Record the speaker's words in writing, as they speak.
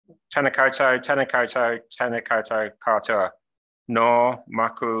tēnā koutou, tēnā koutou, tēnā koutou katoa. No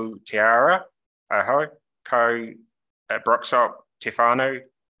maku te ara, aho, ko Broxop te whānau,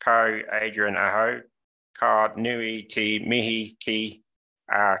 ko Adrian aho, ka nui te mihi ki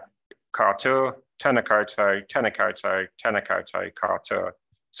katoa, tēnā koutou, tēnā koutou, tēnā koutou katoa.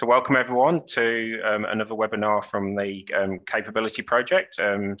 So welcome everyone to another webinar from the Capability Project.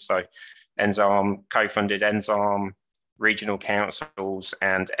 So NZARM co-funded NZARM regional councils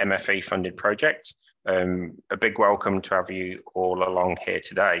and MFE funded project. A big welcome to have you all along here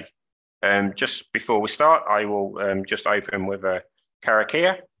today. Just before we start, I will just open with a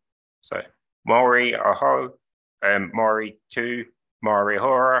karakia. So Maori aho, Maori tu, Maori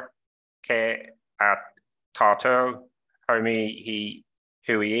hora, ke a tātou, homi hi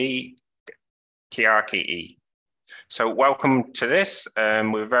hui tiaki. So welcome to this.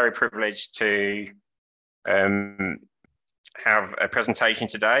 We're very privileged to have a presentation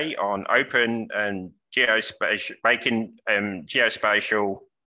today on open and geospatial, making geospatial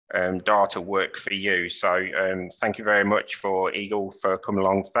data work for you. So thank you very much for Eagle for coming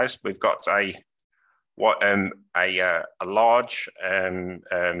along to this. We've got a large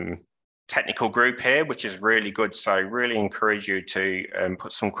technical group here, which is really good. So really encourage you to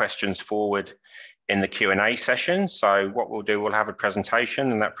put some questions forward in the Q&A session. So what we'll do, we'll have a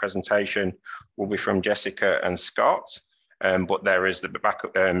presentation, and that presentation will be from Jessica and Scott. But there is the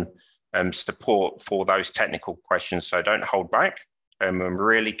backup support for those technical questions, so don't hold back. I'm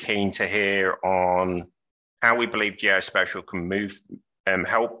really keen to hear on how we believe geospatial can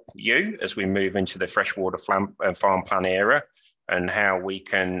help you as we move into the freshwater farm plan era, and how we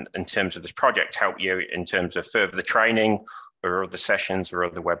can, in terms of this project, help you in terms of further training or other sessions or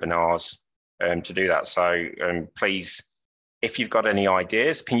other webinars to do that. So please, if you've got any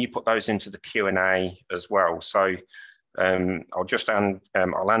ideas, can you put those into the Q&A as well? So I'll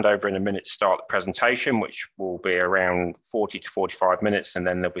hand over in a minute to start the presentation, which will be around 40 to 45 minutes, and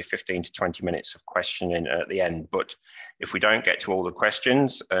then there'll be 15 to 20 minutes of questioning at the end. But if we don't get to all the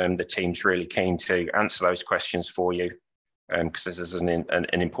questions, the team's really keen to answer those questions for you, because this is an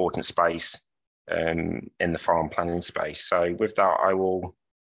important space in the farm planning space. So with that, I will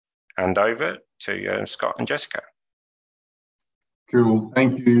hand over to Scott and Jessica. Cool,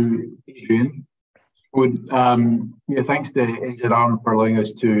 thank you, Adrian. Good. Yeah, thanks to NZARM for allowing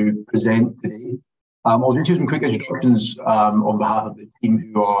us to present today. I'll just do some quick introductions on behalf of the team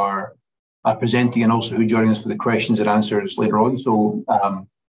who are presenting, and also who are joining us for the questions and answers later on. So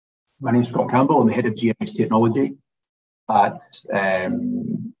my name is Scott Campbell. I'm the head of GIS technology at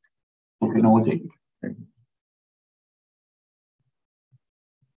Technology.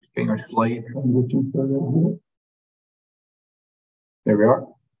 Getting our slide. There we are.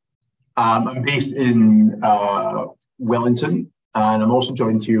 I'm based in Wellington, and I'm also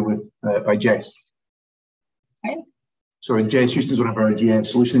joined here with by Jess. Hi. So Jess Houston is one of our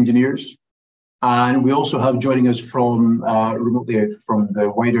GIS solution engineers, and we also have joining us from remotely from the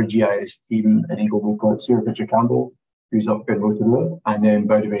wider GIS team in Eagle. We've got Sarah Pitcher Campbell, who's up in Rotorua, and then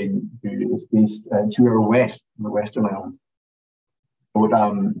Bowdoin, who is based 2 hours west on the Western Island. So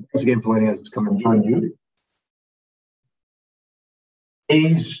thanks again for letting us come and join you.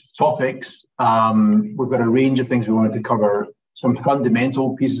 Today's topics, we've got a range of things we wanted to cover. Some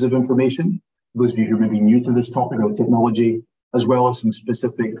fundamental pieces of information, those of you who may be new to this topic of technology, as well as some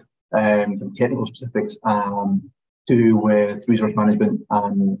specific, some technical specifics to do with resource management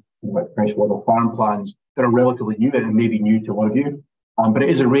and freshwater farm plans that are relatively new and maybe new to a lot of you. But it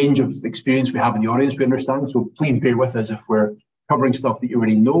is a range of experience we have in the audience, we understand, so please bear with us if we're covering stuff that you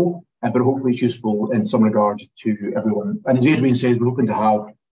already know, but hopefully it's useful in some regard to everyone. And as Adrian says, we're hoping to have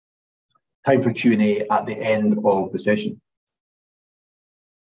time for Q&A at the end of the session.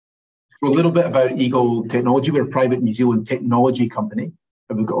 So a little bit about Eagle Technology. We're a private New Zealand technology company,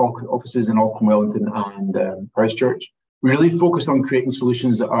 and we've got offices in Auckland, Wellington, and Christchurch. We really focus on creating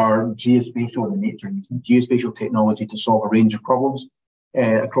solutions that are geospatial in nature, using geospatial technology to solve a range of problems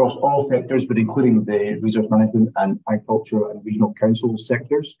across all sectors, but including the resource management and agriculture and regional council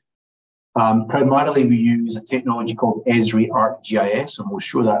sectors. Primarily, we use a technology called Esri ArcGIS, and we'll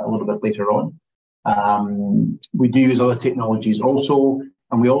show that a little bit later on. We do use other technologies also,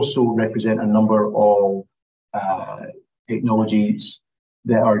 and we also represent a number of technologies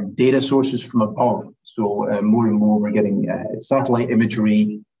that are data sources from above. So more and more we're getting satellite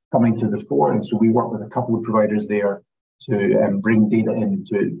imagery coming to the fore, and so we work with a couple of providers there to bring data in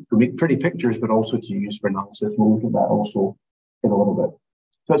to make pretty pictures, but also to use for analysis. We'll look at that also in a little bit.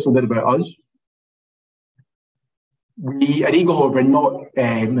 So that's a bit about us. We at Eagle, we're not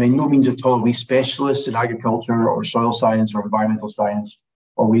by no means at all we specialists in agriculture or soil science or environmental science.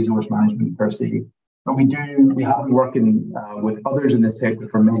 or resource management per se. But we have been working with others in the sector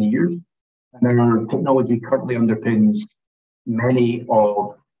for many years, and our technology currently underpins many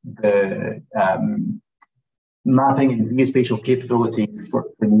of the mapping and geospatial capabilities for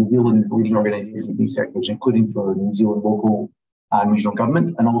New Zealand's leading organisations in these sectors, including for New Zealand local and regional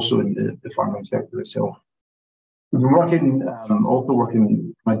government, and also in the farming sector itself. We've been also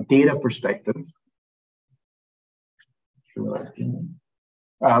working from a data perspective.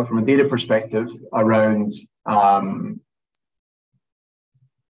 From a data perspective around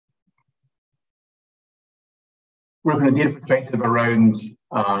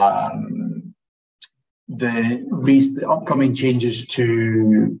the upcoming changes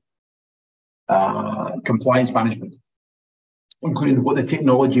to compliance management, including what the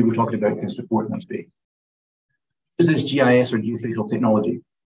technology we're talking about can support in that space. Is this GIS or geospatial technology?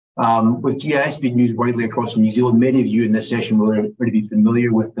 With GIS being used widely across New Zealand, many of you in this session will already be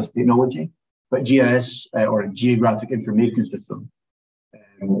familiar with this technology, but GIS, or a Geographic Information System,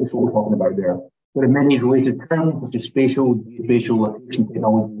 is what we're talking about there. There are many related terms, such as spatial, geospatial, location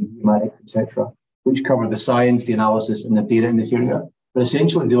technology, geomatics, etc., which cover the science, the analysis, and the data in this area. But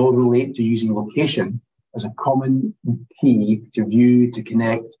essentially, they all relate to using location as a common key to view, to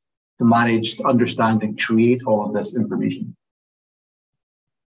connect, to manage, to understand, and create all of this information.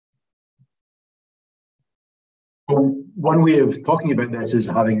 One way of talking about this is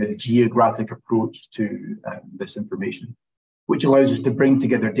having a geographic approach to this information, which allows us to bring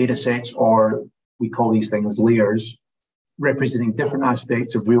together data sets, or we call these things layers, representing different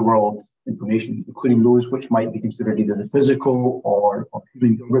aspects of real-world information, including those which might be considered either the physical or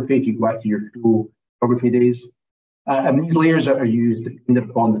human geography, if you go back to your school geography days. And these layers are used depending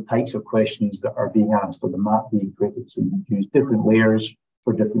upon the types of questions that are being asked or the map being created. So you use different layers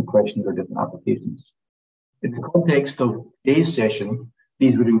for different questions or different applications. In the context of today's session,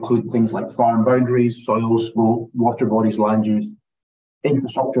 these would include things like farm boundaries, soils, water bodies, land use,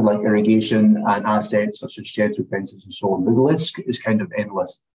 infrastructure like irrigation, and assets such as sheds or fences and so on. But the list is kind of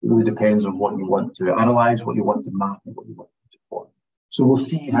endless. It really depends on what you want to analyse, what you want to map, and what you want to support. So we'll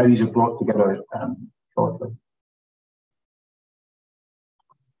see how these are brought together shortly.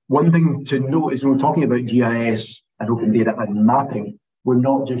 One thing to note is when we're talking about GIS and open data and mapping, we're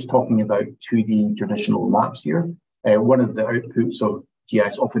not just talking about 2D traditional maps here. One of the outputs of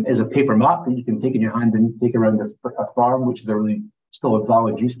GIS often is a paper map that you can take in your hand and take around a farm, which is a really still a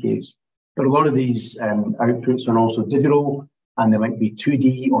valid use case. But a lot of these outputs are also digital, and they might be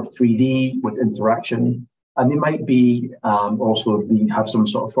 2D or 3D with interaction, and they might be have some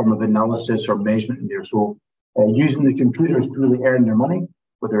sort of form of analysis or measurement in there. So using the computers to really earn their money,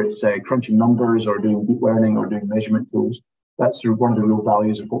 whether it's crunching numbers or doing deep learning or doing measurement tools, that's one of the real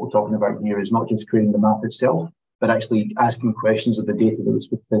values of what we're talking about here, is not just creating the map itself, but actually asking questions of the data that is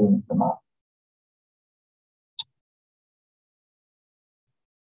within the map.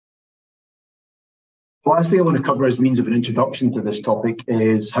 The last thing I want to cover as means of an introduction to this topic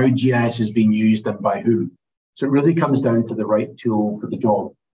is how GIS is being used and by who. So it really comes down to the right tool for the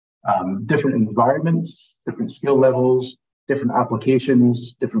job. Different environments, different skill levels, different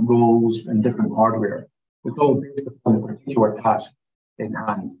applications, different roles, and different hardware. It's all based upon a particular task in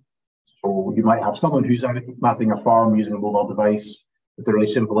hand. So you might have someone who's out mapping a farm using a mobile device with a really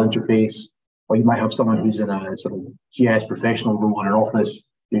simple interface, or you might have someone who's in a sort of GIS professional role in an office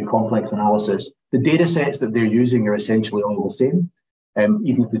doing complex analysis. The data sets that they're using are essentially all the same,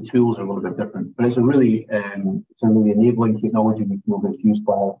 even if the tools are a little bit different. But it's a really enabling technology that's used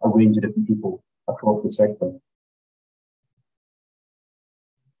by a range of different people across the sector.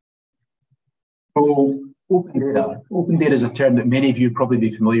 So open data is a term that many of you probably be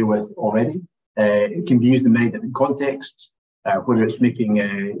familiar with already. It can be used in many different contexts, whether it's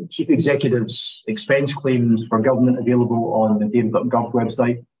making chief executives' expense claims for government available on the data.gov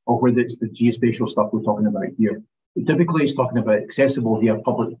website, or whether it's the geospatial stuff we're talking about here. But typically, it's talking about accessible via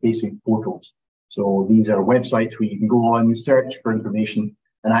public-facing portals. So these are websites where you can go on, search for information,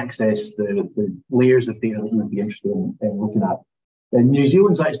 and access the layers of data that you would be interested in looking at. New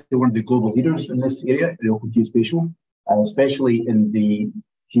Zealand's actually one of the global leaders in this area, the open geospatial, especially in the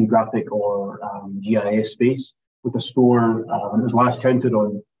geographic or GIS space, with a score, when it was last counted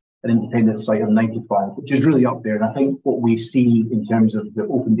on an independent site of 95, which is really up there. And I think what we see in terms of the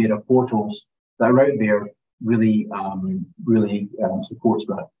open data portals that are out there really supports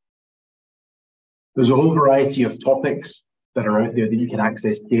that. There's a whole variety of topics that are out there that you can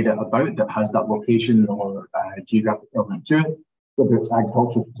access data about that has that location or geographic element to it, whether it's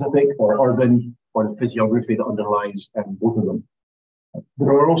agriculture specific or urban or the physiography that underlies both of them. There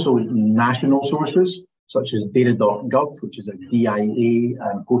are also national sources. such as data.gov, which is a DIA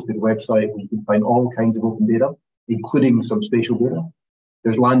hosted website where you can find all kinds of open data, including some spatial data.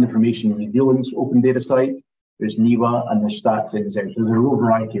 There's Land Information New Zealand's open data site, there's NIWA, and there's Stats NZ. There's a real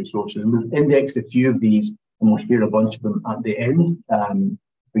variety of sources. And we've indexed a few of these, and we'll share a bunch of them at the end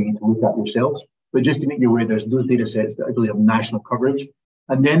for you to look at yourselves. But just to make you aware, there's those data sets that really have national coverage.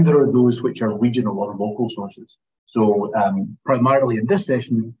 And then there are those which are regional or local sources. So primarily in this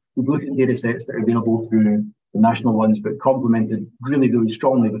session, we've looked at data sets that are available through the national ones, but complemented really, really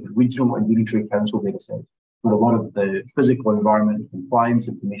strongly with the regional and unitary council data sets, where a lot of the physical environment compliance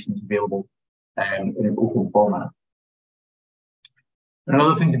information is available in an open format.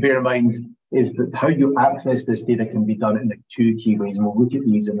 Another thing to bear in mind is that how you access this data can be done in like 2 key ways, and we'll look at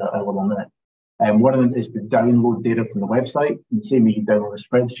these in a little minute. One of them is to download data from the website. And same way you download a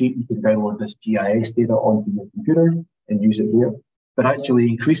spreadsheet, you can download this GIS data onto your computer and use it here. But actually,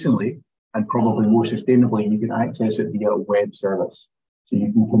 increasingly, and probably more sustainably, you can access it via a web service. So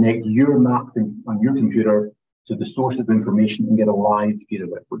you can connect your map on your computer to the source of information and get a live view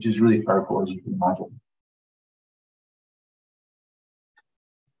of it, which is really powerful, as you can imagine.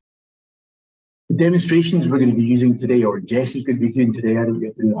 The demonstrations we're going to be using today, or Jess is going to be doing today, I don't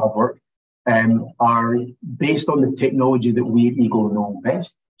get to do the hard work, are based on the technology that we at Eagle know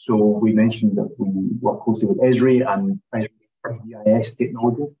best. So we mentioned that we work closely with Esri and GIS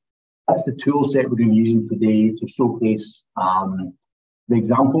technology. That's the tool set we're going to be using today to showcase the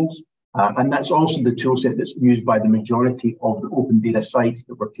examples. And that's also the tool set that's used by the majority of the open data sites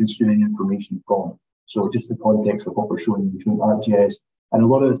that we're consuming information from. So just the context of what we're showing between ArcGIS and a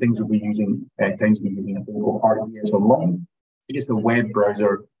lot of the things we'll be using, ArcGIS Online, just a web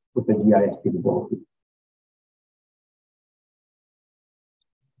browser with the GIS capability.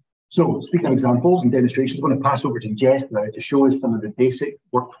 So speaking of examples and demonstrations, I'm going to pass over to Jess now to show us some of the basic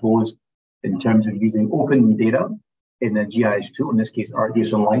workflows in terms of using open data in a GIS tool, in this case,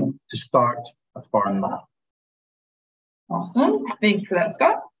 ArcGIS Online, to start a foreign map. Awesome. Thank you for that,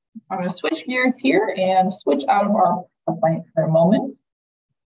 Scott. I'm going to switch gears here and switch out of our PowerPoint for a moment.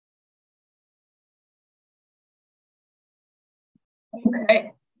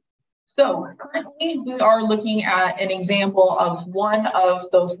 Okay. So currently we are looking at an example of one of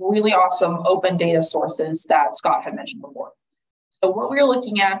those really awesome open data sources that Scott had mentioned before. So what we're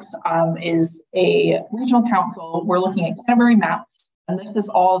looking at is a regional council. We're looking at Canterbury maps, and this is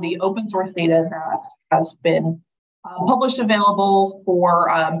all the open source data that has been published available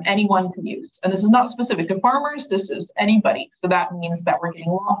for anyone to use. And this is not specific to farmers, this is anybody. So that means that we're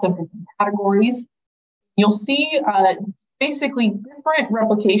getting lots of different categories. You'll see basically different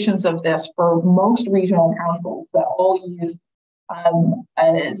replications of this for most regional councils that all use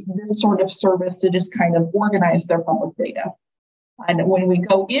this sort of service to just kind of organize their public data. And when we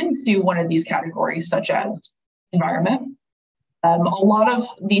go into one of these categories, such as environment, a lot of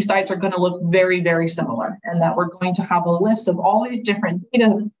these sites are going to look very, very similar, and that we're going to have a list of all these different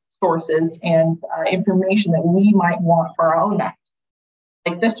data sources and information that we might want for our own maps.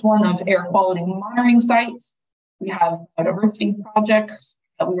 Like this one of air quality monitoring sites. We have biodiversity projects.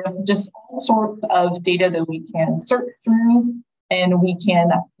 We have just all sorts of data that we can search through, and we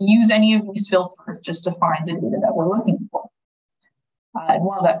can use any of these filters just to find the data that we're looking for. And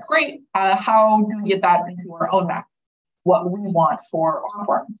while that's great, how do we get that into our own map? What we want for our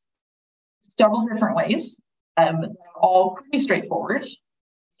farms? Several different ways, all pretty straightforward.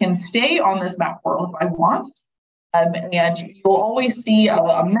 Can stay on this map world if I want. And you'll always see a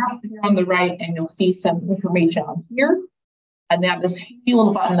map here on the right, and you'll see some information on here. And they have this handy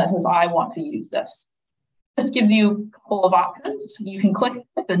little button that says, I want to use this. This gives you a couple of options. You can click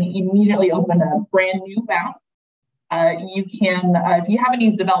this and immediately open a brand new map. You can, if you have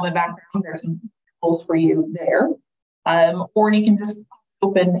any development background, there's some tools for you there. Or you can just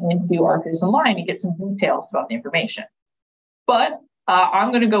open into ArcGIS Online and get some details about the information. But I'm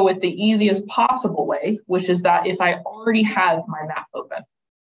going to go with the easiest possible way, which is that if I already have my map open.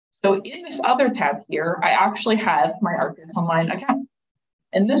 So in this other tab here, I actually have my ArcGIS Online account.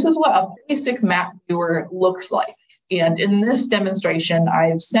 And this is what a basic map viewer looks like. And in this demonstration,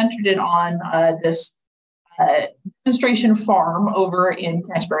 I've centered it on this demonstration farm over in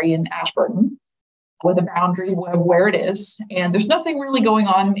Canterbury in Ashburton, with a boundary of where it is. And there's nothing really going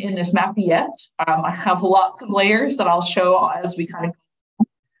on in this map yet. I have lots of layers that I'll show as we kind of go.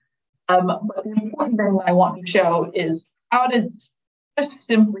 But the important thing that I want to show is how to just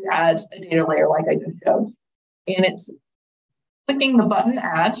simply add a data layer like I just showed. And it's clicking the button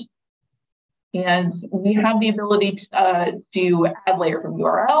Add, and we have the ability to add layer from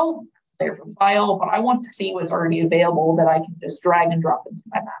URL, layer from file, but I want to see what's already available that I can just drag and drop into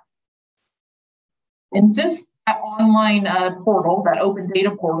my map. And since that online portal, that open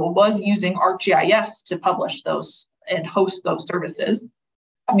data portal, was using ArcGIS to publish those and host those services,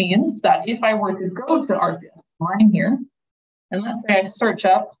 that means that if I were to go to ArcGIS online here, and let's say I search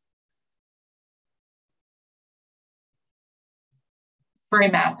up for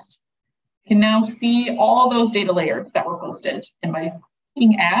maps, I can now see all those data layers that were posted. And by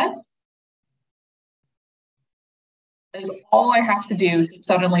clicking add, is all I have to do to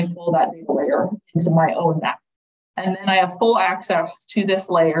suddenly pull that data layer into my own map. And then I have full access to this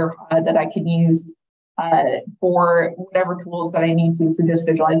layer that I can use for whatever tools that I need to for just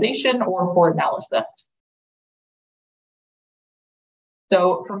visualization or for analysis.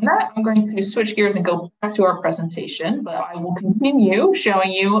 So from that, I'm going to switch gears and go back to our presentation, but I will continue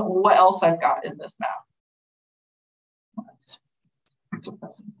showing you what else I've got in this map. Let's back to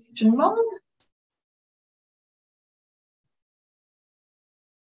presentation mode.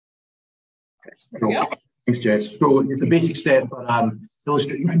 There we go. Thanks, Jess. So it's a basic step, but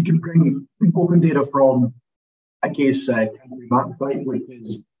illustrate, you can bring open data from, I guess, country map site, which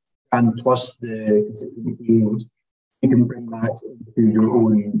is, and plus the materials, you can bring that into your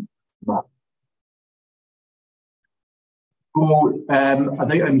own map. So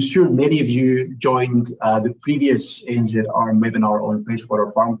I'm sure many of you joined the previous NZARM webinar on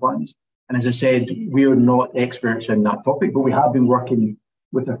freshwater farm plans. And as I said, we're not experts in that topic, but we have been working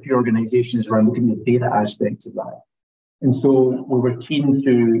with a few organizations around looking at data aspects of that. And so we were keen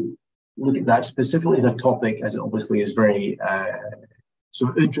to look at that specifically as a topic, as it obviously is very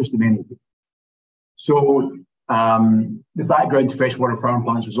so interesting to many people. So the background to freshwater farm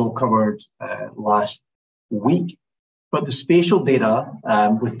plans was all covered last week, but the spatial data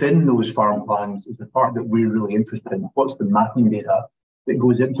within those farm plans is the part that we're really interested in. What's the mapping data that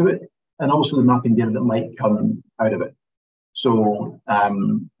goes into it, and also the mapping data that might come out of it. So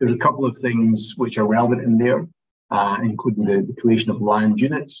there's a couple of things which are relevant in there, including the creation of land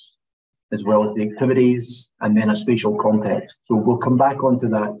units, as well as the activities, and then a spatial context. So we'll come back onto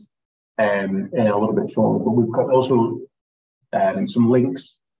that in a little bit shortly, but we've got also some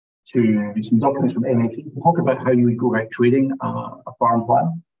links to some documents from MIT to talk about how you would go about creating a farm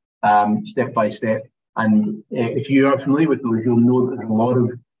plan, step by step. And if you are familiar with those, you'll know that there's a lot of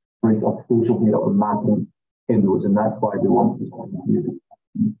spatial data on mapping in those, and that's why we want to use it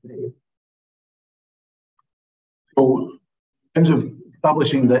today. So in terms of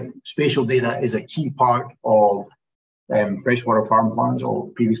establishing that spatial data is a key part of freshwater farm plans or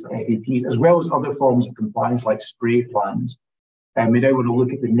previously FAPs, as well as other forms of compliance like spray plans. And we now want to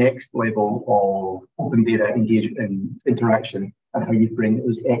look at the next level of open data engagement and interaction and how you bring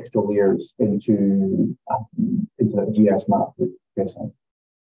those extra layers into a GIS map.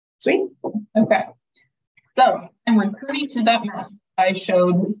 Sweet. Okay. So I'm returning to that map I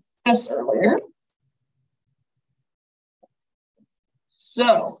showed just earlier.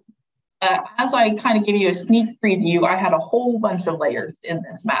 So as I kind of give you a sneak preview, I had a whole bunch of layers in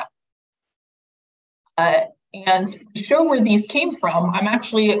this map. And to show where these came from, I'm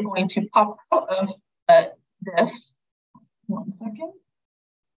actually going to pop out of this. 1 second.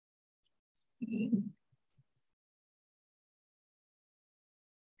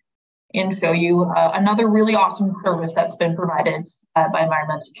 And show you another really awesome service that's been provided by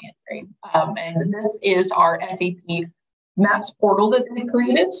Environmental Imagery. And this is our FAP Maps portal that they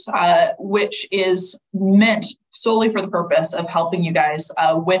created, which is meant solely for the purpose of helping you guys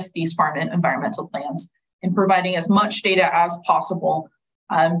with these farm and environmental plans and providing as much data as possible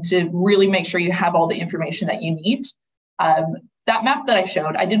to really make sure you have all the information that you need. That map that I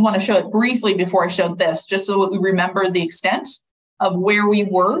showed, I did want to show it briefly before I showed this, just so we remember the extent of where we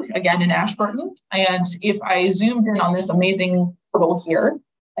were, again, in Ashburton. And if I zoomed in on this amazing portal here,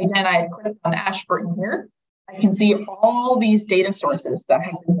 again, I had clicked on Ashburton here, I can see all these data sources that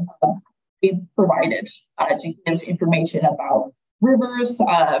have been provided to give information about rivers,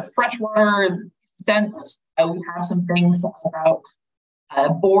 freshwater, consents. We have some things about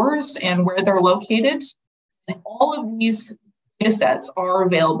bores and where they're located. And all of these data sets are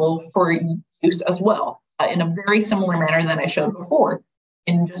available for use as well in a very similar manner than I showed before,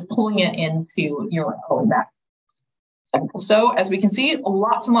 in just pulling it into your own map. So as we can see,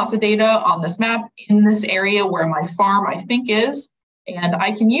 lots and lots of data on this map in this area where my farm, I think, is. And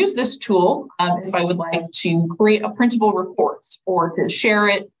I can use this tool if I would like to create a printable report or to share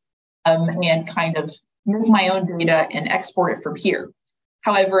it and kind of make my own data and export it from here.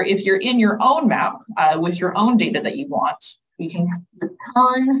 However, if you're in your own map with your own data that you want, we can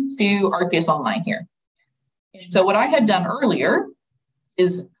return to ArcGIS Online here. And so what I had done earlier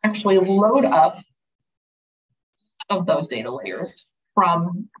is actually load up of those data layers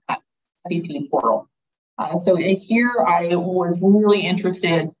from that FAP portal. So here I was really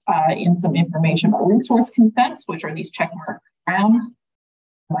interested in some information about resource consents, which are these checkmark grounds.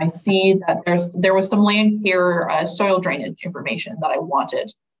 I see that there was some land here, soil drainage information that I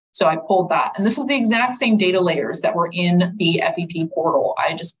wanted. So I pulled that. And this is the exact same data layers that were in the FEP portal.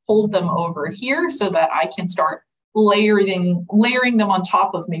 I just pulled them over here so that I can start layering them on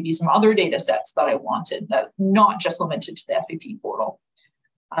top of maybe some other data sets that I wanted, that not just limited to the FEP portal.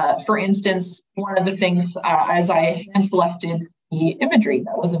 For instance, one of the things as I hand selected the imagery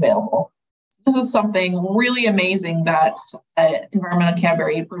that was available, this is something really amazing that Environmental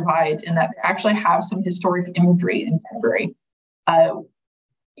Canterbury provide, in that they actually have some historic imagery in Canterbury,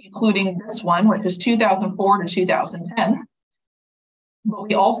 including this one, which is 2004 to 2010. But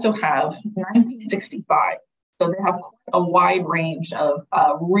we also have 1965. So they have a wide range of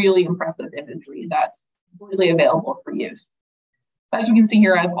really impressive imagery that's really available for use. As you can see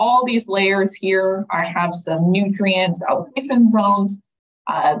here, I have all these layers here. I have some nutrients, allocation zones.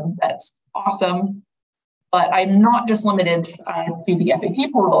 That's awesome. But I'm not just limited to the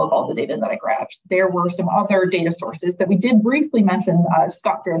FAP portal of all the data that I grabbed. There were some other data sources that we did briefly mention,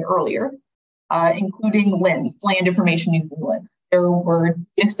 Scott did earlier, including LINS, land information using LINS. There were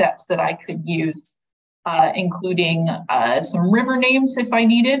data sets that I could use, including some river names if I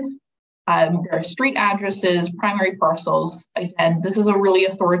needed. There are street addresses, primary parcels. Again, this is a really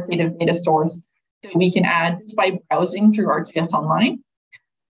authoritative data source that we can add just by browsing through ArcGIS Online.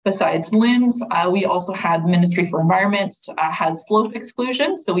 Besides LINS, we also had Ministry for Environment, had slope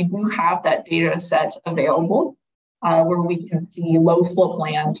exclusion. So we do have that data set available where we can see low slope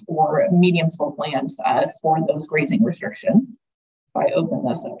land or medium slope land for those grazing restrictions. If I open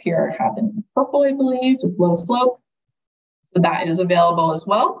this up here, I have in purple, I believe, with low slope. So that is available as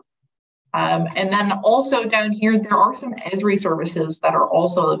well. And then also down here, there are some Esri services that are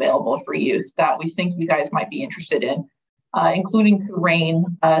also available for use that we think you guys might be interested in, including terrain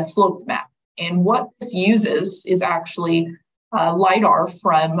slope map. And what this uses is actually LiDAR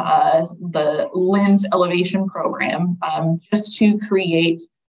from the LINS elevation program, just to create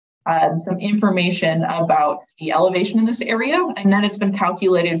some information about the elevation in this area, and then it's been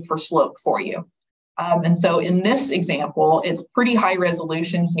calculated for slope for you. And so in this example, it's pretty high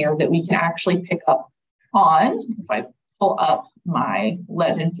resolution here that we can actually pick up on. If I pull up my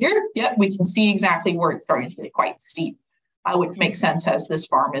legend here, yep, we can see exactly where it's starting to get quite steep, which makes sense as this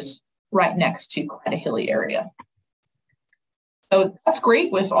farm is right next to quite a hilly area. So that's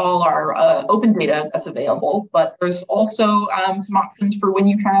great with all our open data that's available, but there's also some options for when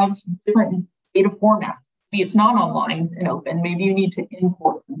you have different data formats. Maybe it's not online and open, maybe you need to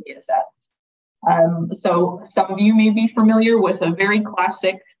import some data sets. So some of you may be familiar with a very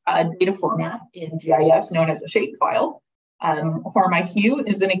classic data format in GIS known as a shapefile. FarmIQ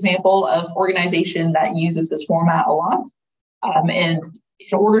is an example of organization that uses this format a lot. And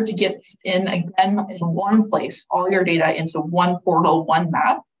in order to get in again in one place, all your data into one portal, one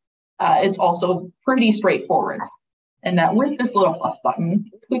map, it's also pretty straightforward. And that with this little plus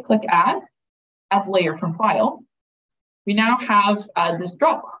button, if we click add layer from file, we now have this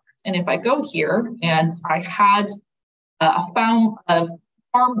drop box. And if I go here and I had a farm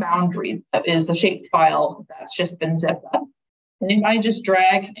boundary that is the shapefile that's just been zipped up, and if I just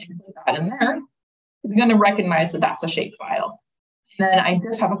drag and put that in there, it's going to recognize that that's a shapefile. And then I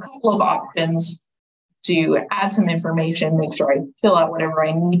just have a couple of options to add some information, make sure I fill out whatever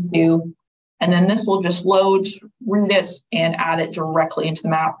I need to. And then this will just load, read it, and add it directly into the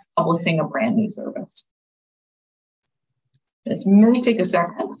map, publishing a brand new service. This may take a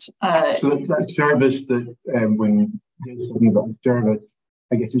second. So that service that when you're talking about the service,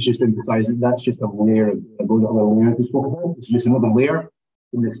 I guess it's just emphasizing that's just a layer of those other layers we spoke about. It's just another layer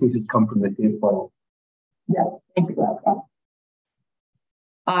in this case it's come from the shapefile. Yeah, thank you for that.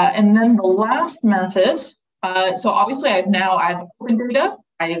 And then the last method, so obviously I've opened data,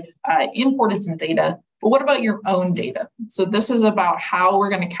 I've imported some data, but what about your own data? So this is about how we're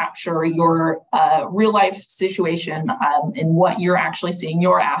going to capture your real life situation and what you're actually seeing,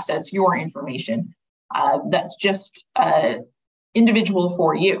 your assets, your information. That's just individual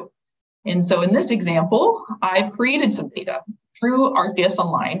for you. And so in this example, I've created some data through ArcGIS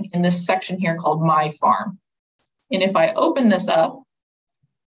Online in this section here called My Farm. And if I open this up,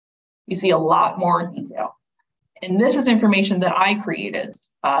 you see a lot more detail. And this is information that I created,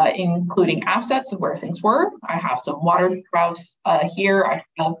 including assets of where things were. I have some water troughs here. I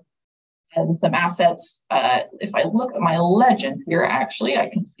have some assets. If I look at my legend here, actually, I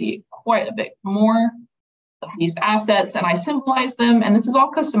can see quite a bit more of these assets, and I symbolize them. And this is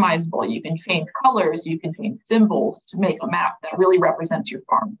all customizable. You can change colors, you can change symbols to make a map that really represents your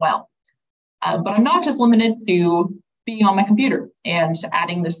farm well. But I'm not just limited to being on my computer and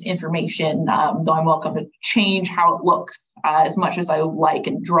adding this information, though I'm welcome to change how it looks as much as I would like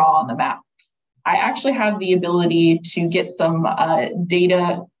and draw on the map. I actually have the ability to get some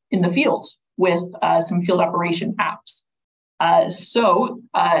data in the field with some field operation apps. So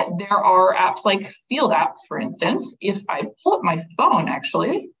there are apps like field apps, for instance. If I pull up my phone,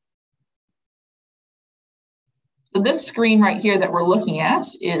 actually, so this screen right here that we're looking at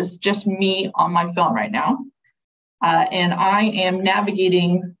is just me on my phone right now. And I am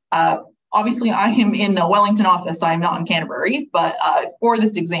navigating, obviously I am in the Wellington office, I'm not in Canterbury, but for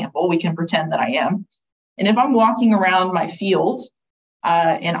this example, we can pretend that I am. And if I'm walking around my field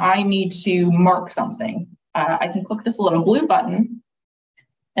and I need to mark something, I can click this little blue button,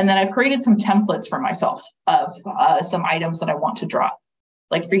 and then I've created some templates for myself of some items that I want to draw.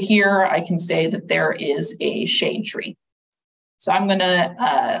 Like for here, I can say that there is a shade tree. So I'm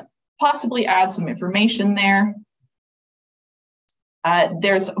gonna possibly add some information there.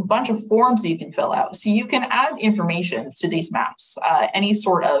 There's a bunch of forms that you can fill out. So you can add information to these maps, any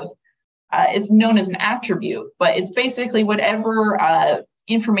sort of, it's known as an attribute, but it's basically whatever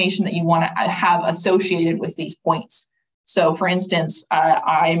information that you want to have associated with these points. So for instance,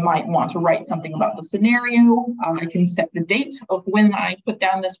 I might want to write something about the scenario. I can set the date of when I put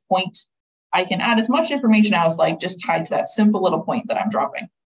down this point. I can add as much information as like just tied to that simple little point that I'm dropping.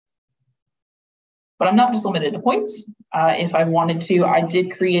 But I'm not just limited to points. If I wanted to, I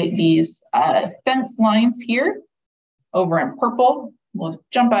did create these fence lines here over in purple. We'll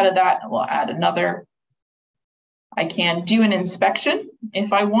jump out of that and we'll add another. I can do an inspection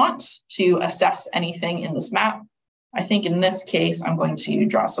if I want to assess anything in this map. I think in this case, I'm going to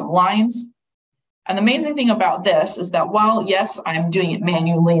draw some lines. And the amazing thing about this is that while, yes, I'm doing it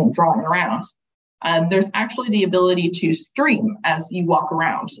manually and drawing around, there's actually the ability to stream as you walk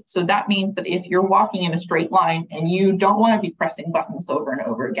around. So that means that if you're walking in a straight line and you don't want to be pressing buttons over and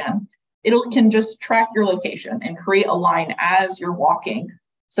over again, it can just track your location and create a line as you're walking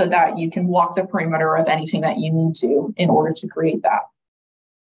so that you can walk the perimeter of anything that you need to in order to create that.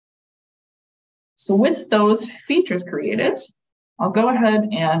 So with those features created, I'll go ahead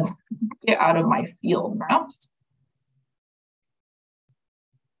and get out of my field maps.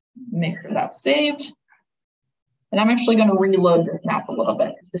 Make sure that's saved. And I'm actually going to reload this map a little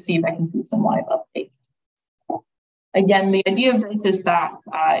bit to see if I can see some live updates. Again, the idea of this is that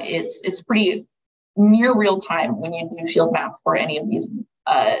it's pretty near real time when you do field maps for any of these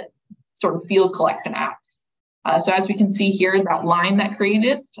sort of field collection apps. So as we can see here, that line that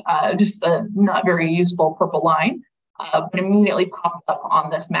created, just a not very useful purple line, but immediately pops up on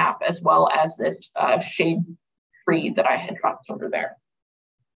this map as well as this shade tree that I had dropped over there.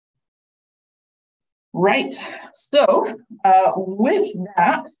 Right, so with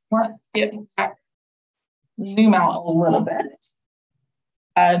that, let's get back, zoom out a little bit.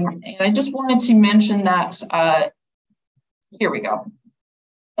 And I just wanted to mention that, here we go.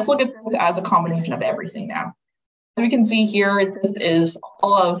 Let's look at this as a combination of everything now. So we can see here, this is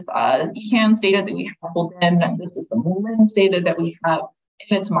all of ECAN's data that we have pulled in, and this is the LIMS data that we have,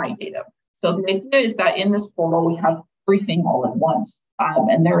 and it's my data. So the idea is that in this portal, we have everything all at once.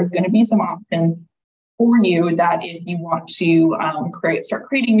 And there is going to be some options for you that if you want to start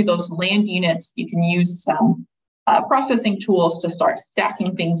creating those land units, you can use some processing tools to start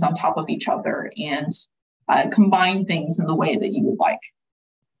stacking things on top of each other and combine things in the way that you would like.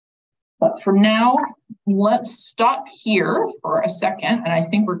 But for now, let's stop here for a second, and I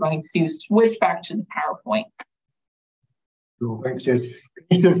think we're going to switch back to the PowerPoint. Cool, thanks, Jess.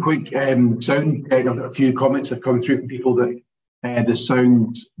 Just a quick sound check. I've got a few comments that have come through from people that the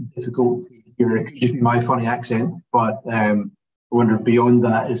sound's difficult to hear. It could just be my funny accent, but I wonder beyond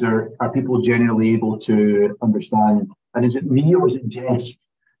that, are people generally able to understand? And is it me or is it Jess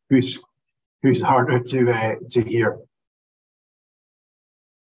who's harder to hear?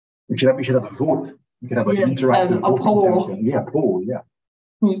 We should have a vote. We could have an interactive voting poll. session. Yeah, poll, yeah.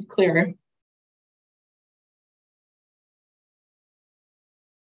 Who's clearer?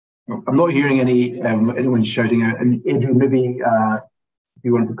 I'm not hearing anyone shouting out. And Adrian, maybe if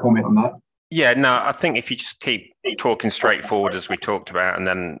you wanted to comment on that. Yeah, no, I think if you just keep talking straightforward as we talked about, and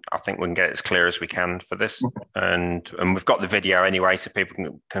then I think we can get as clear as we can for this. Okay. And we've got the video anyway, so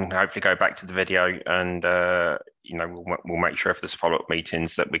people can hopefully go back to the video, and we'll make sure if there's follow-up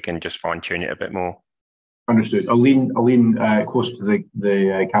meetings that we can just fine-tune it a bit more. Understood. I'll lean close to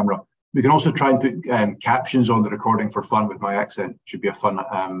the camera. We can also try and put captions on the recording for fun with my accent. Should be a fun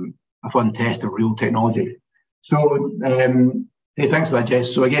test of real technology. So. Hey, thanks for that,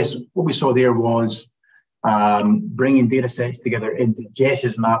 Jess. So I guess what we saw there was bringing data sets together into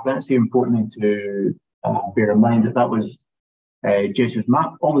Jess's map. That's the important thing to bear in mind, that was Jess's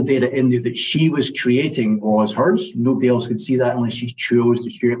map. All the data in there that she was creating was hers. Nobody else could see that unless she chose to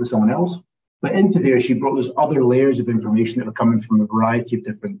share it with someone else. But into there, she brought those other layers of information that were coming from a variety of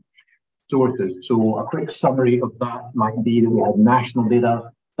different sources. So a quick summary of that might be that we had national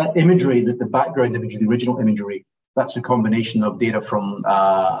data. That imagery, that the background imagery, the original imagery, that's a combination of data from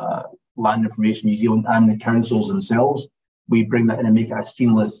Land Information New Zealand and the councils themselves. We bring that in and make it a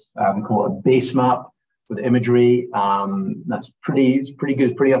seamless, we call it a base map for the imagery. It's pretty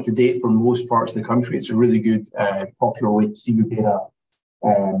good, pretty up to date for most parts of the country. It's a really good, popular way to see your data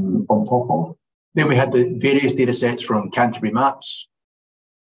on top of. Then we had the various data sets from Canterbury Maps.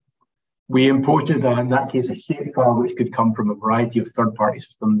 We imported, in that case, a shape file which could come from a variety of third-party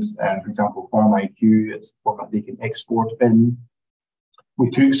systems. For example, FarmIQ, it's the format they can export in. We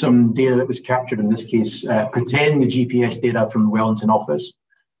took some data that was captured, in this case, pretend the GPS data from the Wellington office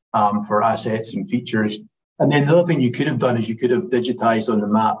for assets and features. And then the other thing you could have done is you could have digitized on the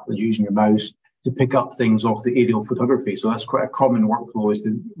map using your mouse to pick up things off the aerial photography. So that's quite a common workflow, is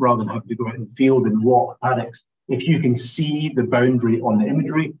to, rather than have to go out in the field and walk paddocks, if you can see the boundary on the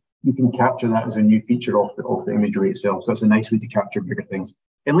imagery, you can capture that as a new feature of the imagery itself. So it's a nice way to capture bigger things.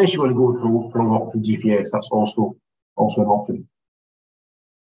 Unless you want to go for a walk through GPS, that's also an option.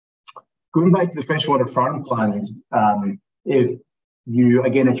 Going back to the freshwater farm plans, if you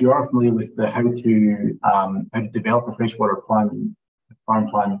are familiar with the how to develop a freshwater farm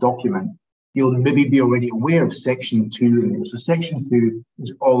plan document, you'll maybe be already aware of Section 2 in there. So Section 2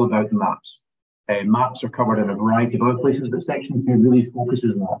 is all about maps. Maps are covered in a variety of other places, but Section 2 really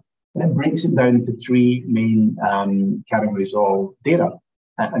focuses on that. And it breaks it down into three main categories of data.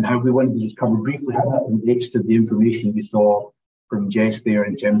 And how we wanted to just cover briefly how that relates to the information you saw from Jess there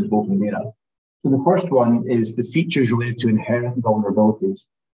in terms of open data. So the first one is the features related to inherent vulnerabilities.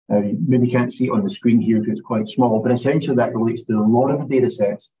 Now, you maybe can't see it on the screen here because it's quite small, but essentially that relates to a lot of the data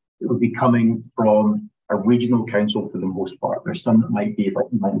sets that would be coming from a regional council for the most part. There's some that might be like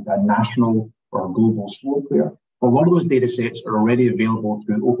a national or a global slope there. A lot of those data sets are already available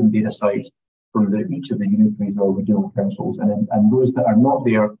through open data sites from each of the unitaries or regional councils. And those that are not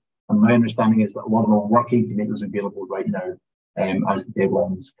there, and my understanding is that a lot of them are working to make those available right now as the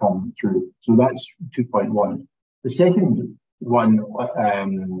deadlines come through. So that's 2.1. The second one,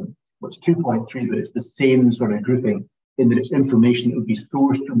 was 2.3, but it's the same sort of grouping in that it's information that would be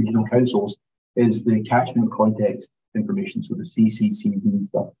sourced from regional councils, is the catchment context information, so the CCCV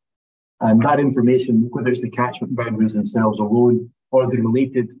stuff. And that information, whether it's the catchment boundaries themselves alone or the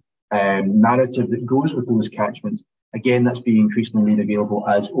related narrative that goes with those catchments, again, that's being increasingly made available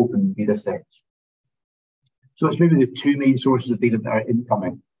as open data sets. So it's maybe the two main sources of data that are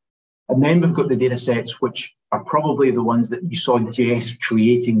incoming. And then we've got the data sets, which are probably the ones that you saw Jess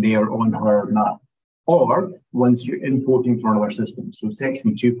creating there on her map, or ones you're importing from other systems. So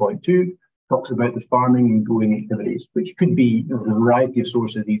Section 2.2 talks about the farming and growing activities, which could be a variety of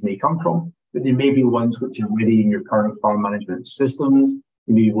sources these may come from, but there may be ones which are already in your current farm management systems.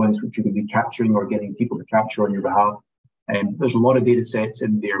 There may be ones which you could be capturing or getting people to capture on your behalf. And there's a lot of data sets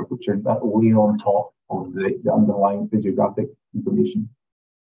in there which are that layer on top of the underlying physiographic information.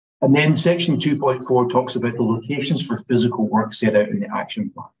 And then Section 2.4 talks about the locations for physical work set out in the action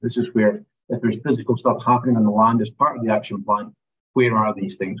plan. This is where, if there's physical stuff happening on the land as part of the action plan, where are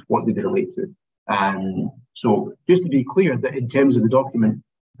these things? What do they relate to? So just to be clear, that in terms of the document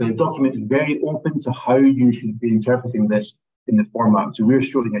is very open to how you should be interpreting this in the format. So we're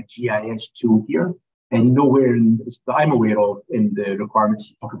showing a GIS tool here, and nowhere that I'm aware of in the requirements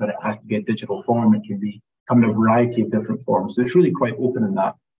to talk about it has to be a digital form. It can be come in a variety of different forms. So it's really quite open in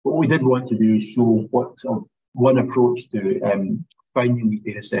that. What we did want to do is show what one approach to finding these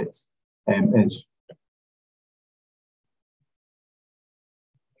data sets is.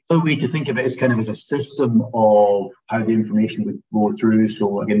 A way to think of it is kind of as a system of how the information would flow through.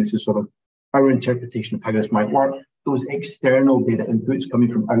 So again, this is sort of our interpretation of how this might work. Those external data inputs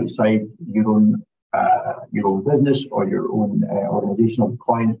coming from outside your own business or your own organizational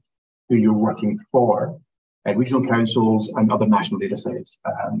client who you're working for, regional councils and other national data sites.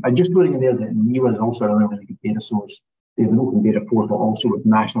 And just putting in there that NIWA is also a really good data source. They have an open data portal also with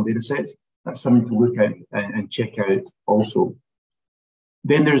national data sets. That's something to look at and check out also.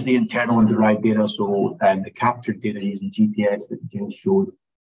 Then there's the internal and derived data, so the captured data using GPS that James showed,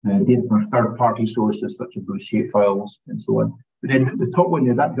 data from third-party sources such as those shapefiles and so on. But then the top one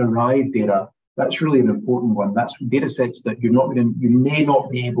there, that derived data, that's really an important one. That's data sets that you may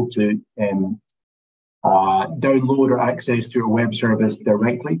not be able to download or access through a web service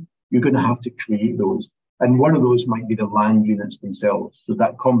directly. You're going to have to create those. And one of those might be the land units themselves. So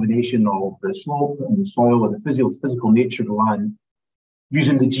that combination of the slope and the soil and the physical nature of the land,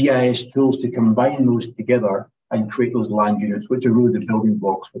 using the GIS tools to combine those together and create those land units, which are really the building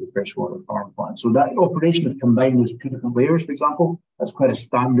blocks for the freshwater farm plan. So that operation of combining those two different layers, for example, that's quite a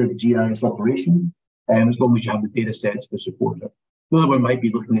standard GIS operation, as long as you have the data sets to support it. The other one might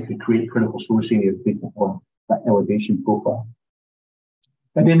be looking at to create critical source areas based upon that elevation profile.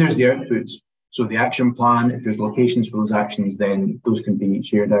 And then there's the outputs. So the action plan, if there's locations for those actions, then those can be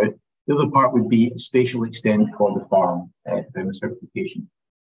shared out. The other part would be spatial extent for the farm, then the certification.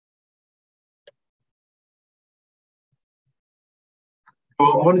 So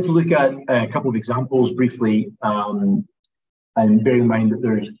I wanted to look at a couple of examples briefly, and bear in mind that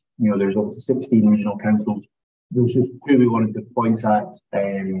there's up to 16 regional councils. There's just two we wanted to point at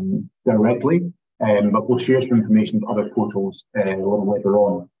directly, but we'll share some information with other portals a little later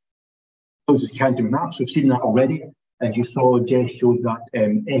on. This is Canterbury Maps. We've seen that already. As you saw, Jess showed that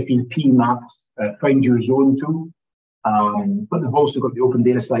FEP Maps Find Your Zone tool. But they've also got the Open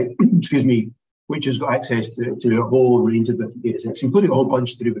Data site, excuse me, which has got access to a whole range of different data sets, including a whole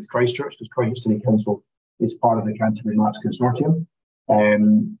bunch to do with Christchurch, because Christchurch City Council is part of the Canterbury Maps Consortium.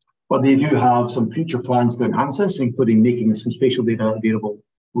 But they do have some future plans to enhance this, including making some spatial data available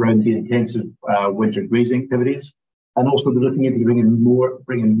around the intensive winter grazing activities. And also they're looking into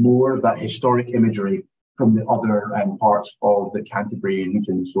bringing more of that historic imagery from the other parts of the Canterbury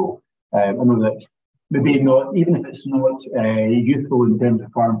region. So I know that maybe not, even if it's not useful in terms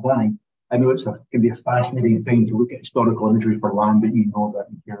of farm planning, I know it can be a fascinating thing to look at historical imagery for land that you know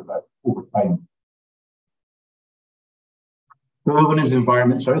that you care about over time. The other one is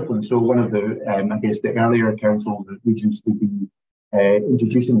Environment Southland. So one of the, I guess, the earlier council regions to be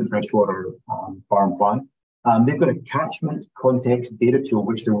introducing the freshwater farm plan. They've got a catchment context data tool,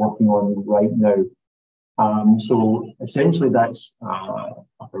 which they're working on right now. So essentially that's a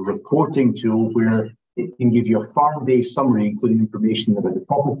reporting tool where it can give you a farm-based summary, including information about the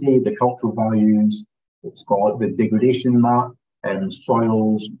property, the cultural values. It's got the degradation map,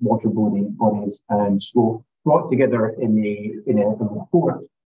 soils, water bodies, and slope, brought together in a report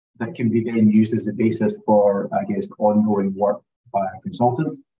that can be then used as the basis for, I guess, ongoing work by a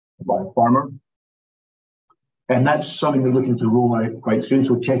consultant, by a farmer. And that's something we're looking to roll out quite soon.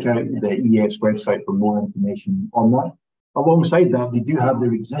 So check out the ES website for more information on that. Alongside that, they do have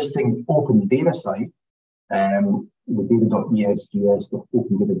their existing open data site, the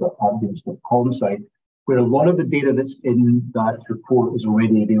data.esgs.opendata.arcgis.com site, where a lot of the data that's in that report is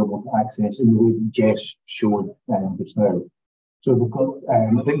already available to access in the way that Jess showed just now. So we've got, I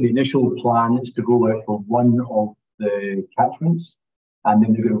think the initial plan is to roll out for one of the catchments, and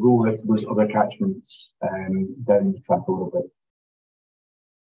then they're going to roll out those other catchments down the track a little bit.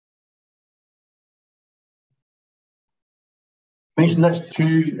 I mentioned that's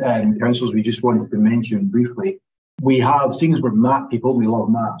two councils we just wanted to mention briefly. We have, seeing as we're map people, we love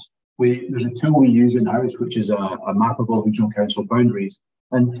maps. There's a tool we use in-house, which is a map of all regional council boundaries.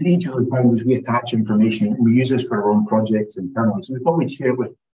 And to each of the boundaries, we attach information. We use this for our own projects internally. So we thought we'd share it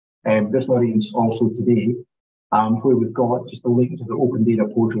with this audience also today, where we've got just a link to the open data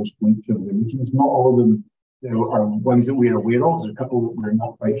portals for each of the regions. Not all of them are ones that we're aware of. There's a couple that we're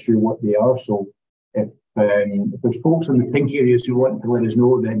not quite sure what they are. So if there's folks in the pink areas who want to let us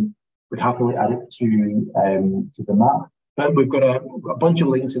know, then we'd happily add it to the map. But we've got a bunch of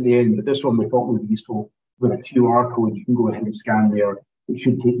links at the end, but this one we thought would be useful. With a QR code, you can go ahead and scan there. It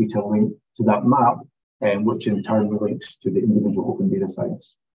should take you to a link to that map, which in turn links to the individual open data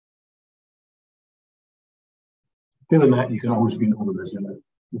sites. Failing that, you can always be over this,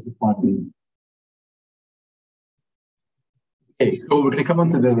 is the plan B. Okay, so we're going to come on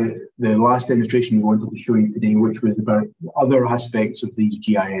to the last demonstration we wanted to show you today, which was about other aspects of these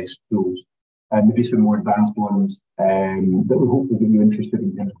GIS tools, and maybe some more advanced ones that will hopefully get you interested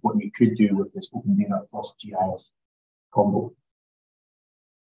in terms of what you could do with this open data plus GIS combo.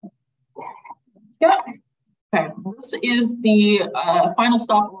 Yeah. Okay. This is the final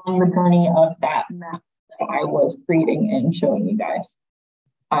stop along the journey of that map that I was creating and showing you guys.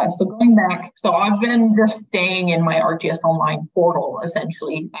 So going back, so I've been just staying in my ArcGIS Online portal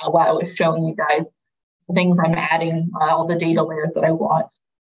essentially while I was showing you guys the things I'm adding, all the data layers that I want.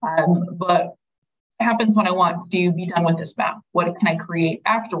 But what happens when I want to be done with this map? What can I create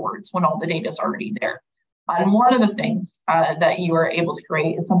afterwards when all the data is already there? And one of the things that you are able to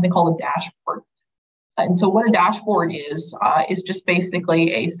create is something called a dashboard. And so what a dashboard is just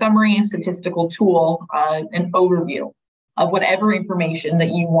basically a summary and statistical tool, an overview of whatever information that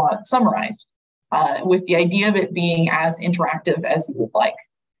you want summarized, with the idea of it being as interactive as you would like.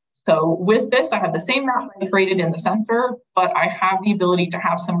 So with this, I have the same map that I created in the center, but I have the ability to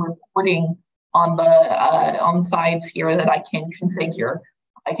have some reporting on the sides here that I can configure.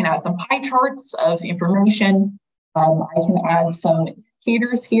 I can add some pie charts of information. I can add some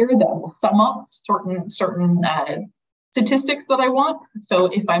indicators here that will sum up certain statistics that I want. So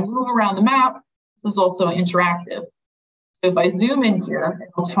if I move around the map, this is also interactive. So if I zoom in here,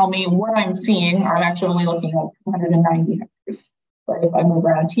 it'll tell me what I'm seeing. I'm actually only looking at 290 hectares. But if I move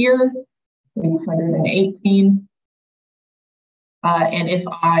around here, maybe 218. And if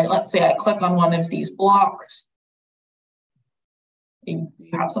let's say I click on one of these blocks, you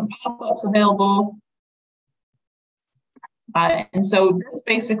have some pop-ups available. And so this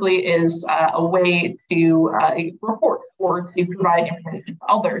basically is a way to report or to provide information to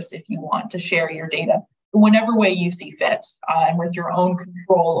others if you want to share your data in whatever way you see fit and with your own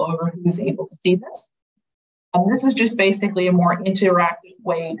control over who's able to see this. This is just basically a more interactive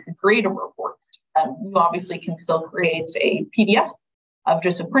way to create a report. You obviously can still create a PDF of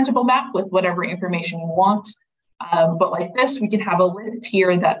just a printable map with whatever information you want. But like this, we can have a list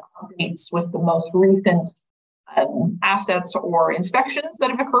here that updates with the most recent assets or inspections that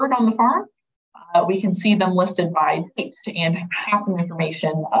have occurred on the farm. We can see them listed by date and have some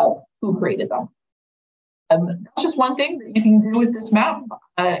information of who created them. That's just one thing that you can do with this map.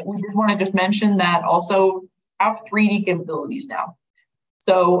 We did want to just mention that also have 3D capabilities now.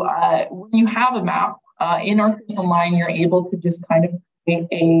 So when you have a map in ArcGIS Online, you're able to just kind of create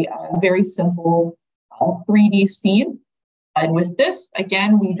a very simple 3D scene. And with this,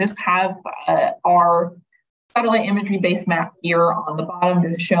 again, we just have our satellite imagery based map here on the bottom,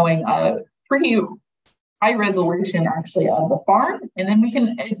 just showing a pretty high resolution actually of the farm. And then we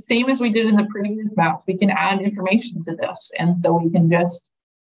can, same as we did in the previous maps, we can add information to this. And so we can just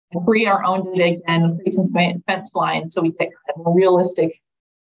create our own data again, create some fence lines so we get kind of a realistic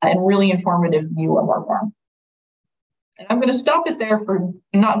and really informative view of our farm. And I'm going to stop it there I'm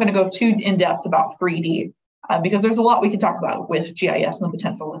not going to go too in depth about 3D because there's a lot we can talk about with GIS and the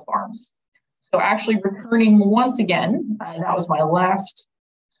potential with farms. So actually returning once again, that was my last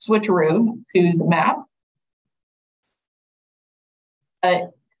switcheroo to the map.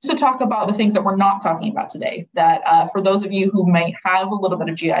 To talk about the things that we're not talking about today, that for those of you who might have a little bit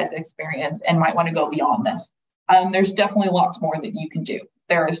of GIS experience and might want to go beyond this, there's definitely lots more that you can do.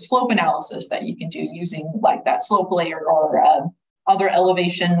 There is slope analysis that you can do using like that slope layer or other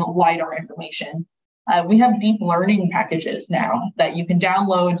elevation LiDAR information. We have deep learning packages now that you can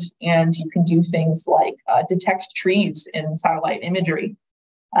download and you can do things like detect trees in satellite imagery.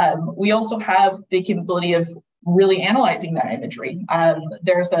 We also have the capability of really analyzing that imagery.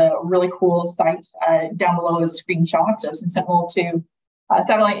 There's a really cool site down below with screenshots of some Sentinel-2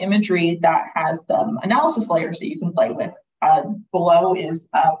 satellite imagery that has some analysis layers that you can play with. Below is,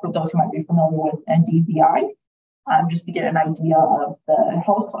 for those who might be familiar with NDVI, just to get an idea of the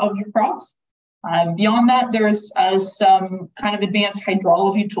health of your crops. Beyond that, there's some kind of advanced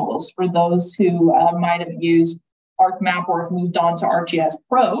hydrology tools for those who might have used ArcMap or have moved on to ArcGIS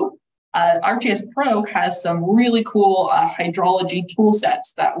Pro. ArcGIS Pro has some really cool hydrology tool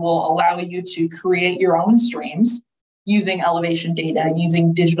sets that will allow you to create your own streams using elevation data,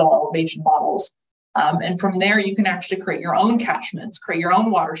 using digital elevation models. And from there, you can actually create your own catchments, create your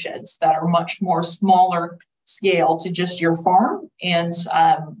own watersheds that are much more smaller scale to just your farm. And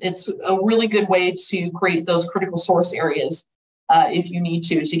it's a really good way to create those critical source areas if you need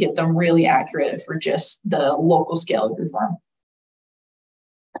to get them really accurate for just the local scale of your farm.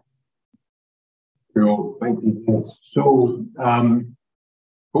 Cool, thank you, Jess. So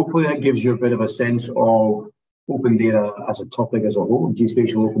hopefully that gives you a bit of a sense of open data as a topic as a whole,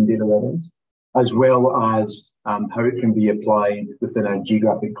 geospatial open data that is, as well as how it can be applied within a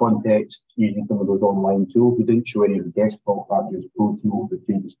geographic context using some of those online tools. We didn't show any of the desktop ArcGIS Pro tools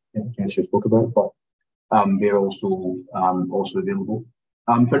that Jess just spoke about, but they're also available.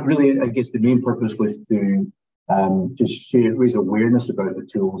 But really, I guess the main purpose was to just raise awareness about the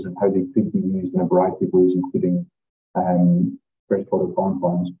tools and how they could be used in a variety of ways, including freshwater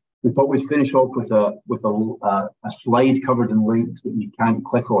farms. We thought we'd finish off with a slide covered in links that you can't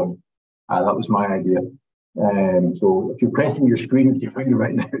click on. That was my idea. So if you're pressing your screen with your finger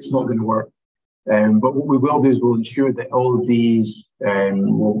right now, it's not going to work. But what we will do is we'll ensure that all of these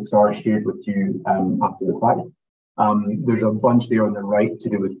links are shared with you after the fact. There's a bunch there on the right to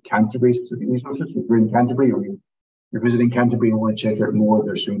do with Canterbury specific resources. If you're in Canterbury or you're visiting Canterbury and want to check out more,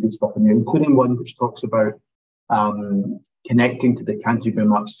 there's some good stuff in there, including one which talks about connecting to the Canterbury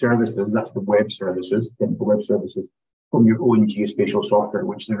Map services. That's the web services, technical web services, from your own geospatial software,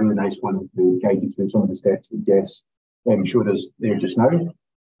 which is a really nice one to guide you through some of the steps that Jess showed us there just now.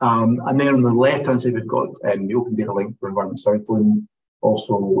 And then on the left-hand side, we've got the open data link for Environment Southland,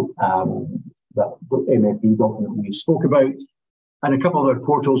 also that MFB document we spoke about, and a couple of other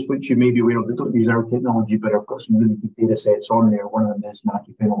portals which you may be aware of that don't use our technology, but I've got some really good data sets on there. One of them is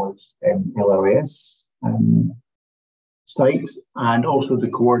Matthew Fenelon's LRS site, and also the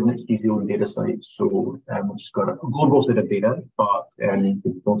Coordinates New Zealand data site. So we've just got a global set of data, but you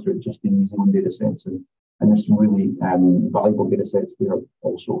can filter it just in New Zealand data sets, and there's some really valuable data sets there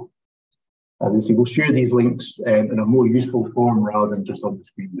also. So we'll share these links in a more useful form rather than just on the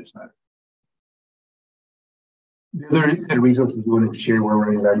screen just now. The other resources we wanted to share were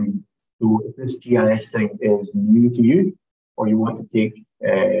around, so if this GIS thing is new to you, or you want to take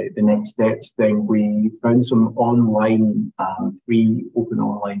the next steps, then we found some online, free open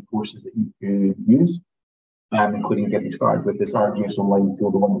online courses that you could use, including getting started with this ArcGIS online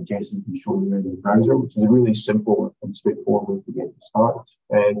tool, the one that Jess has been showing you in the browser, which is a really simple and straightforward way to get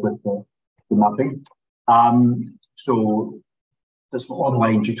started with the mapping. So there's some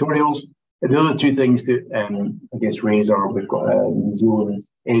online tutorials. And the other two things to, I guess, raise are, we've got a New Zealand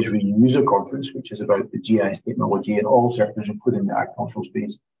Esri user conference, which is about the GIS technology in all sectors, including the agricultural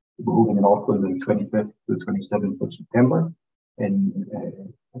space. We're holding in Auckland on the 25th to the 27th of September in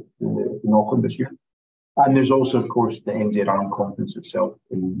Auckland this year. And there's also, of course, the NZARM conference itself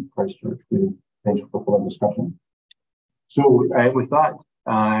in Christchurch with potential for further discussion. So with that,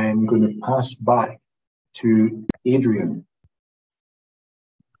 I'm going to pass back to Adrian.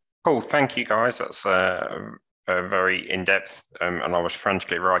 Cool, thank you guys. That's a very in-depth, and I was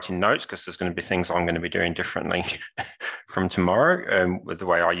frantically writing notes because there's going to be things I'm going to be doing differently from tomorrow with the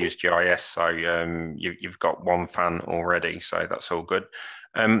way I use GIS. So you've got one fan already, so that's all good.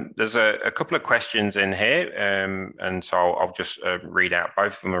 There's a couple of questions in here, and so I'll just read out.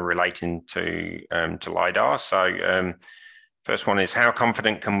 Both of them are relating to LiDAR. So first one is, how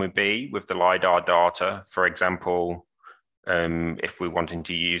confident can we be with the LiDAR data? For example, if we're wanting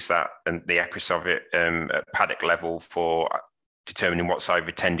to use that and the accuracy of it at paddock level for determining what's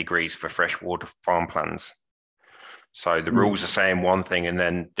over 10 degrees for freshwater farmlands. So the rules are saying one thing, and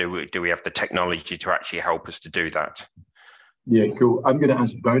then do we have the technology to actually help us to do that? Yeah, cool. I'm going to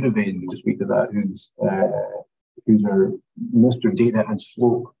ask Boudewijn to speak to that, who's our Mr. Data and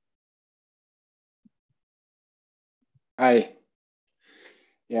Slope. Hi.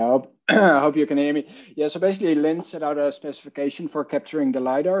 Yeah, I hope you can hear me. Yeah, so basically Lynn set out a specification for capturing the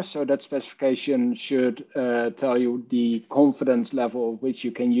LiDAR. So that specification should tell you the confidence level which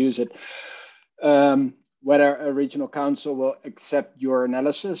you can use it. Whether a regional council will accept your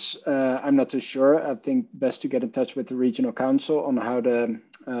analysis, I'm not too sure. I think best to get in touch with the regional council on how the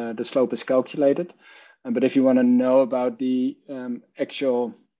slope is calculated. But if you want to know about the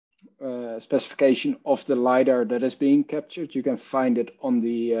actual specification of the LiDAR that is being captured, you can find it on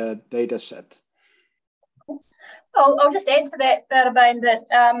the data set. I'll just add to that, Boudewijn, that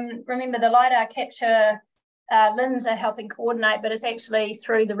remember the LiDAR capture, LINs are helping coordinate, but it's actually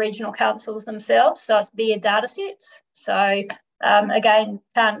through the regional councils themselves. So it's their data sets. So again,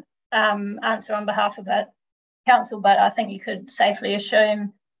 can't answer on behalf of the council, but I think you could safely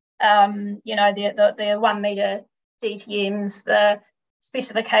assume, you know, the 1 metre DTMs, the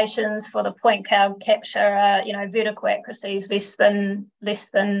specifications for the point cloud capture are, you know, vertical accuracies less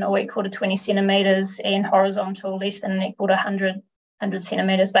than or equal to 20 centimetres and horizontal less than or equal to 100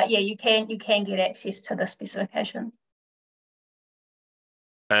 centimetres. But yeah, you can get access to the specifications.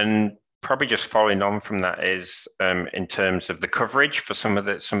 And probably just following on from that is in terms of the coverage for some of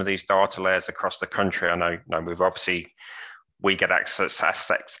these data layers across the country. I know we get access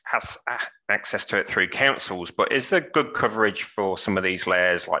to it through councils, but is there good coverage for some of these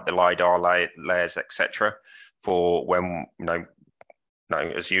layers, like the LiDAR layers, etc., for when,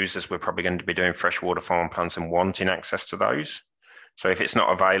 as users, we're probably going to be doing freshwater farm plans and wanting access to those? So if it's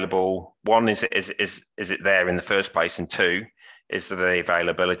not available, one, is it there in the first place? And two, is there the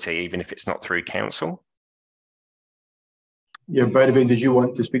availability, even if it's not through council? Yeah, Boudewijn, did you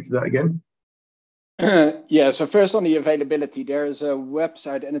want to speak to that again? Yeah, so first on the availability, there is a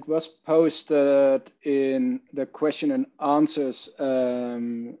website and it was posted in the question and answers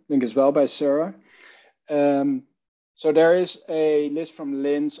link as well by Sarah. So there is a list from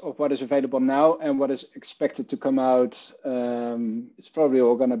Linz of what is available now and what is expected to come out. It's probably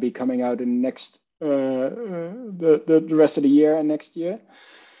all going to be coming out in next the rest of the year and next year.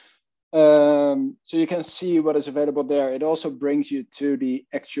 So you can see what is available there. It also brings you to the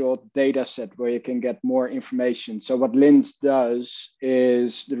actual data set where you can get more information. So what Linz does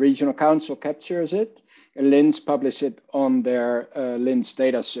is the regional council captures it and Linz publish it on their Linz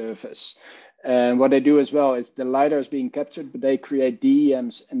data service. And what they do as well is the LiDAR is being captured, but they create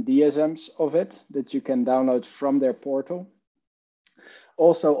DEMs and DSMs of it that you can download from their portal.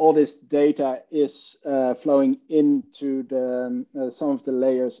 Also, all this data is flowing into the, some of the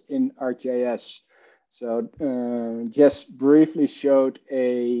layers in ArcGIS. So Jess briefly showed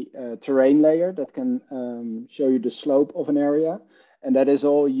a terrain layer that can show you the slope of an area. And that is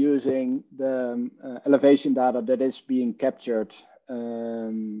all using the elevation data that is being captured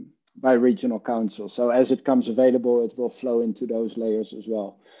by regional council. So as it comes available, it will flow into those layers as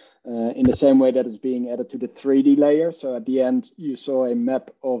well. In the same way that it's being added to the 3D layer. So at the end, you saw a map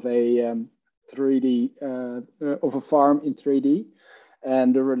of a 3D, of a farm in 3D.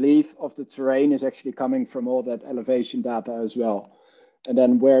 And the relief of the terrain is actually coming from all that elevation data as well. And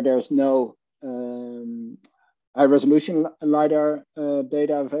then where there's no high resolution LiDAR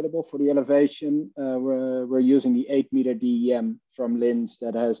data available for the elevation, we're using the 8-meter DEM from LINS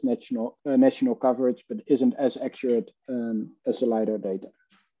that has national coverage, but isn't as accurate as the LiDAR data.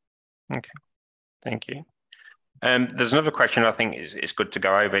 Okay, thank you. There's another question I think is good to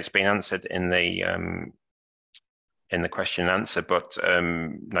go over. It's been answered in the question and answer, but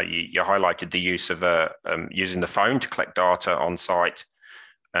no, you highlighted the use of using the phone to collect data on site.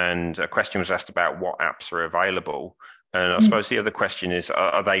 And a question was asked about what apps are available. And I suppose the other question is,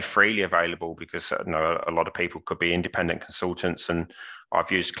 are they freely available? Because you know, a lot of people could be independent consultants, and I've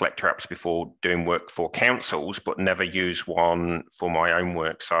used collector apps before doing work for councils, but never used one for my own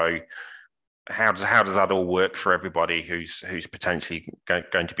work. So how does that all work for everybody who's potentially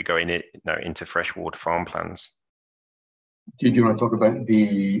going to be going into freshwater farm plans? Do you want to talk about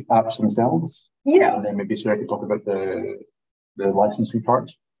the apps themselves? Yeah. And then maybe Sarah could talk about the licensing part.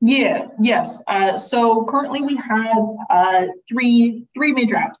 Yeah, yes. So currently we have three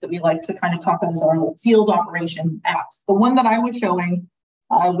major apps that we like to kind of talk about as our field operation apps. The one that I was showing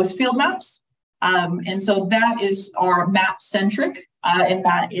was Field Maps. And so that is our map centric, and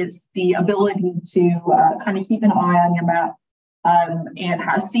that is the ability to kind of keep an eye on your map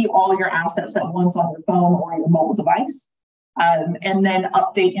and see all your assets at once on your phone or your mobile device, and then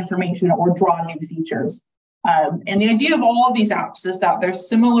update information or draw new features. And the idea of all of these apps is that there's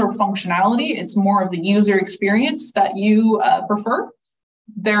similar functionality. It's more of the user experience that you prefer.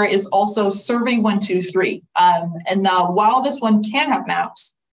 There is also Survey 123. And while this one can have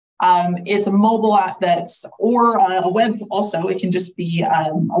maps, it's a mobile app or a web also. It can just be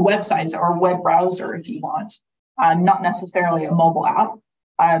a website or a web browser if you want, not necessarily a mobile app.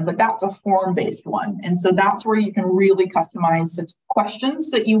 But that's a form-based one. And so that's where you can really customize the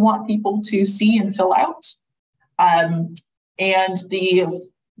questions that you want people to see and fill out. And the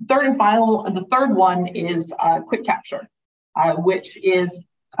third one is Quick Capture, which is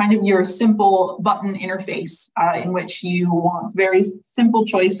kind of your simple button interface in which you want very simple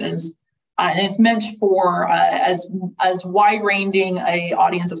choices. And it's meant for as wide-ranging an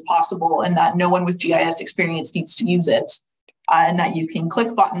audience as possible, and that no one with GIS experience needs to use it. And that you can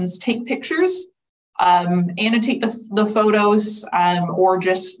click buttons, take pictures, annotate the photos, or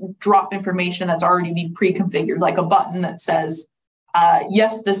just drop information that's already been pre-configured, like a button that says,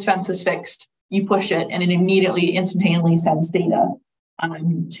 yes, this fence is fixed. You push it and it immediately instantaneously sends data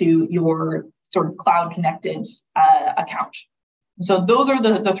to your sort of cloud connected account. So those are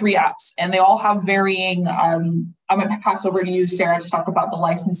the three apps, and they all have varying, I'm going to pass over to you, Sarah, to talk about the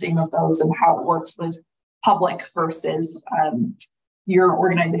licensing of those and how it works with public versus your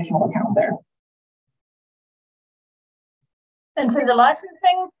organizational account there. In terms of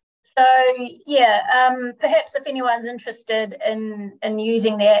licensing, so yeah, perhaps if anyone's interested in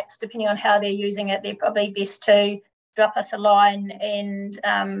using the apps, depending on how they're using it, they're probably best to drop us a line and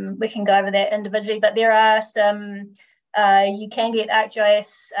we can go over that individually. But there are some, you can get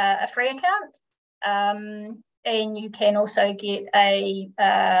ArcGIS a free account, and you can also get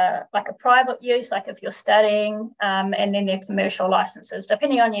like a private use, like if you're studying, and then there are commercial licenses,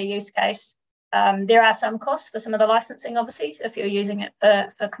 depending on your use case. There are some costs for some of the licensing, obviously, if you're using it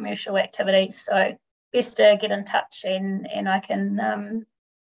for commercial activities. So best to get in touch and I can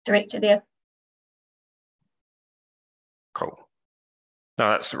direct you there. Cool. No,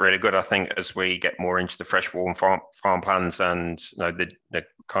 that's really good. I think as we get more into the freshwater farm plans and they're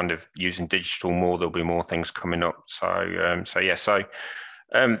kind of using digital more, there'll be more things coming up. So,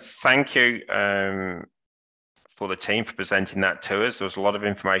 thank you for the team for presenting that to us. There was a lot of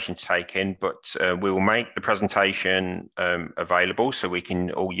information to take in, but we will make the presentation available so we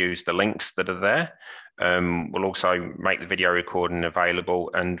can all use the links that are there. We'll also make the video recording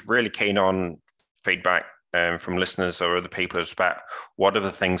available, and really keen on feedback from listeners or other people about what are the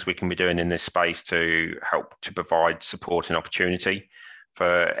things we can be doing in this space to help to provide support and opportunity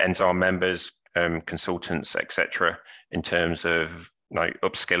for NZARM members, consultants, etc., in terms of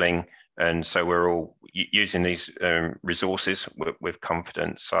upskilling. And so we're all using these resources with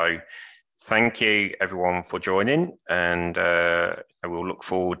confidence. So thank you everyone for joining, and we'll look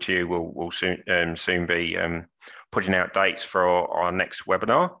forward to, we'll soon be putting out dates for our next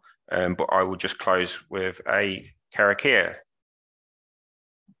webinar. But I will just close with a karakia.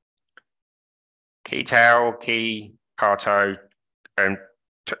 Ki tau, ki kato, ki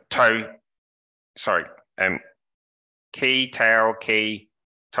tau, ki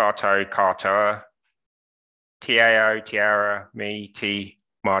tato katoa, tiao, tiara, mi, ti,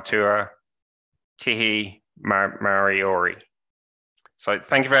 matua, tihi, mariori. So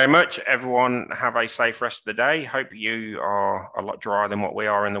thank you very much, everyone. Have a safe rest of the day. Hope you are a lot drier than what we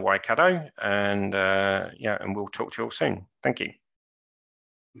are in the Waikato. And yeah, and we'll talk to you all soon. Thank you.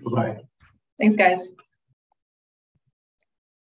 Bye. Thanks, guys.